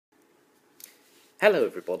Hello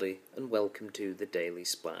everybody and welcome to the Daily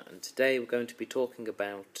Splatt, and today we're going to be talking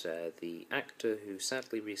about the actor who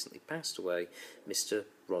sadly recently passed away, Mr.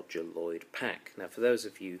 Roger Lloyd-Pack. Now for those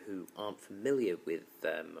of you who aren't familiar with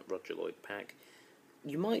Roger Lloyd-Pack,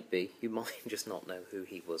 you might just not know who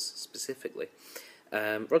he was specifically.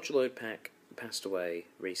 Roger Lloyd-Pack passed away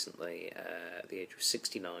recently at the age of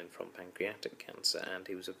 69 from pancreatic cancer, and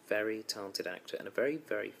he was a very talented actor and a very,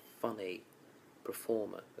 very funny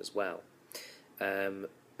performer as well.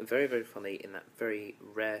 Very, very funny in that very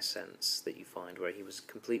rare sense that you find where he was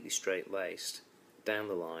completely straight-laced, down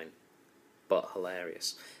the line, but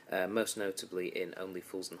hilarious. Most notably in Only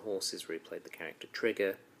Fools and Horses, where he played the character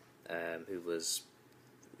Trigger, who was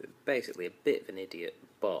basically a bit of an idiot,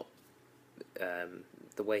 but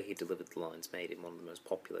the way he delivered the lines made him one of the most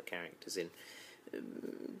popular characters in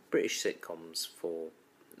British sitcoms for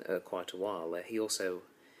quite a while. He also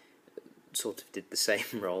sort of did the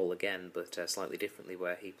same role again, but slightly differently,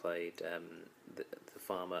 where he played the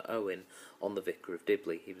farmer Owen on The Vicar of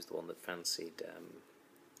Dibley. He was the one that fancied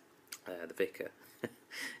the vicar,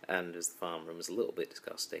 and as the farmer, and was a little bit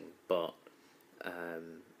disgusting, but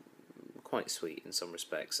quite sweet in some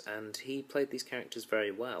respects. And he played these characters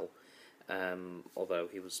very well, although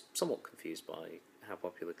he was somewhat confused by how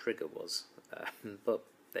popular Trigger was, but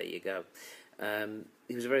there you go.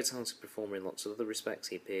 He was a very talented performer in lots of other respects.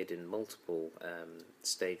 He appeared in multiple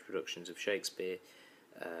stage productions of Shakespeare,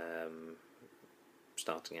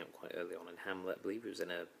 starting out quite early on in Hamlet. I believe he was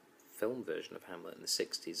in a film version of Hamlet in the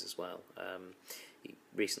 60s as well. He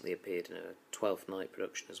recently appeared in a Twelfth Night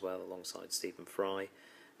production as well, alongside Stephen Fry.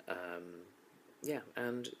 Yeah,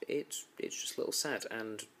 and it's just a little sad.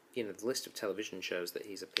 And you know, the list of television shows that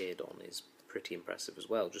he's appeared on is pretty impressive as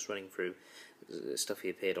well. Just running through the stuff he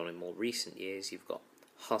appeared on in more recent years, you've got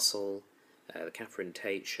Hustle, The Catherine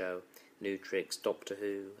Tate Show, New Tricks, Doctor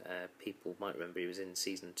Who. People might remember he was in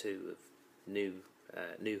season 2 of New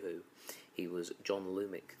Who. He was John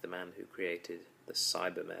Lumick, the man who created the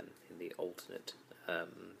Cybermen in the alternate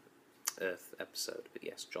Earth episode. But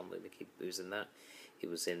yes, John Lumick, he was in that. He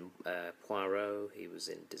was in Poirot, he was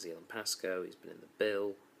in Dizzy and Pascoe, he's been in The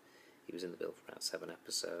Bill. He was in The Bill for about 7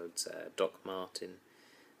 episodes. Doc Martin.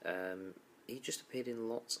 He just appeared in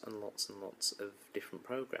lots and lots and lots of different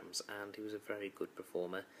programmes, and he was a very good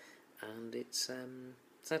performer. And it's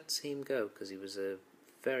sad to see him go, because he was a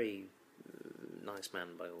very nice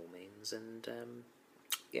man by all means. And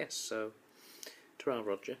yes, so ta-ra,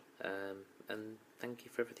 Roger, and thank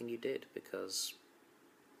you for everything you did, because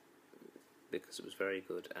it was very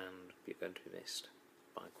good, and you're going to be missed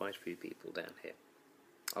by quite a few people down here.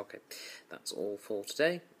 Okay, that's all for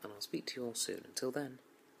today, and I'll speak to you all soon. Until then,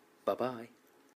 bye-bye.